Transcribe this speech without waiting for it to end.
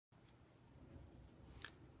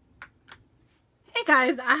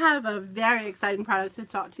Guys, I have a very exciting product to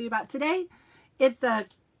talk to you about today. It's a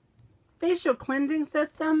facial cleansing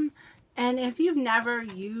system, and if you've never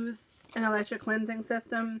used an electric cleansing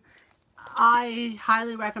system, I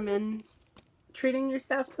highly recommend treating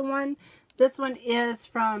yourself to one. This one is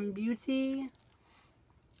from Beaute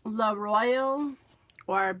la Royale,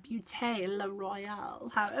 or Beaute la Royale,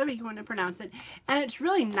 however you want to pronounce it, and it's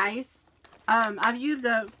really nice. I've used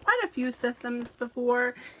quite a few systems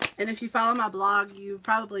before, and if you follow my blog, you've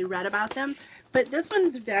probably read about them, but this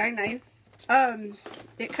one's very nice.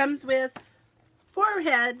 It comes with 4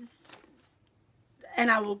 heads,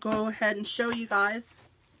 and I will go ahead and show you guys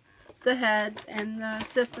the heads and the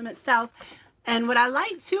system itself. And what I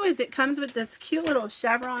like too is it comes with this cute little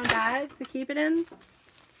chevron bag to keep it in,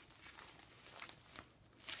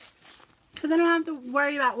 because I don't have to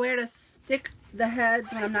worry about where to stick the heads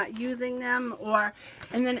when I'm not using them,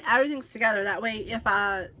 and then everything's together. That way if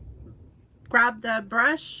I grab the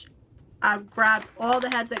brush, I've grabbed all the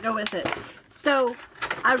heads that go with it. So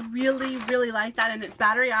I really like that, and it's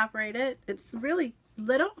battery operated. It's really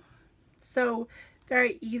little, so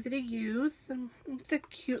very easy to use. It's a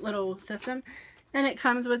cute little system, and it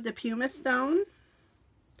comes with the pumice stone,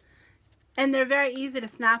 and they're very easy to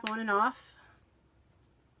snap on and off.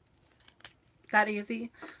 That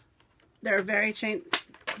easy. They're very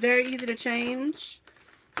easy to change.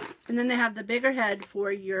 And then they have the bigger head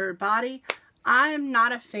for your body. I'm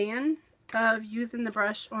not a fan of using the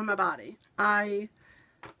brush on my body. I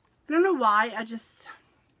don't know why. I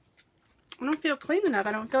don't feel clean enough.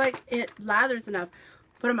 I don't feel like it lathers enough.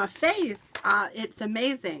 But on my face, it's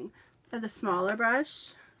amazing. I have the smaller brush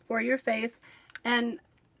for your face, and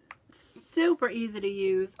super easy to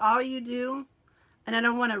use. All you do, and I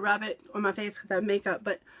don't want to rub it on my face because I have makeup,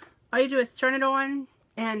 but all you do is turn it on,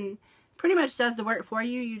 and pretty much does the work for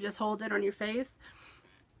you. You just hold it on your face.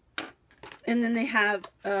 And then they have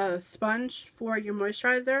a sponge for your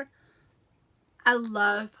moisturizer. I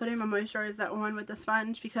love putting my moisturizer on with the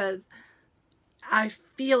sponge because I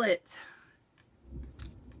feel it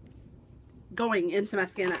going into my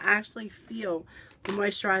skin. I actually feel the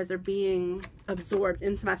moisturizer being absorbed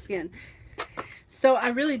into my skin. So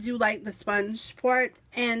I really do like the sponge part,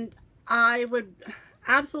 and I would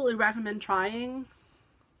absolutely recommend trying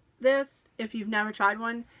this if you've never tried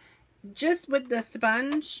one. Just with the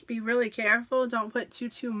sponge, be really careful. Don't put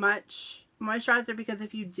too much moisturizer, because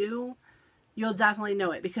if you do, you'll definitely know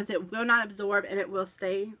it, because it will not absorb and it will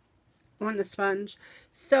stay on the sponge.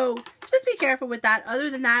 So just be careful with that. Other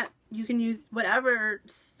than that, you can use whatever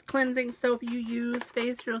cleansing soap you use,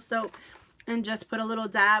 facial soap, and just put a little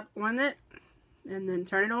dab on it and then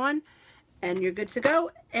turn it on, and you're good to go.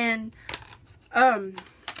 And I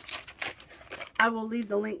will leave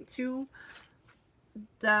the link to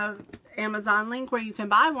the Amazon link where you can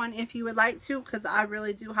buy one if you would like to, because I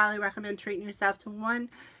really do highly recommend treating yourself to one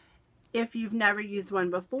if you've never used one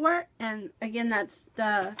before. And again, that's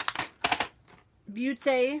the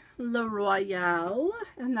Beaute la Royale,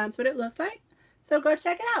 and that's what it looks like. So go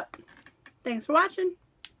check it out. Thanks for watching.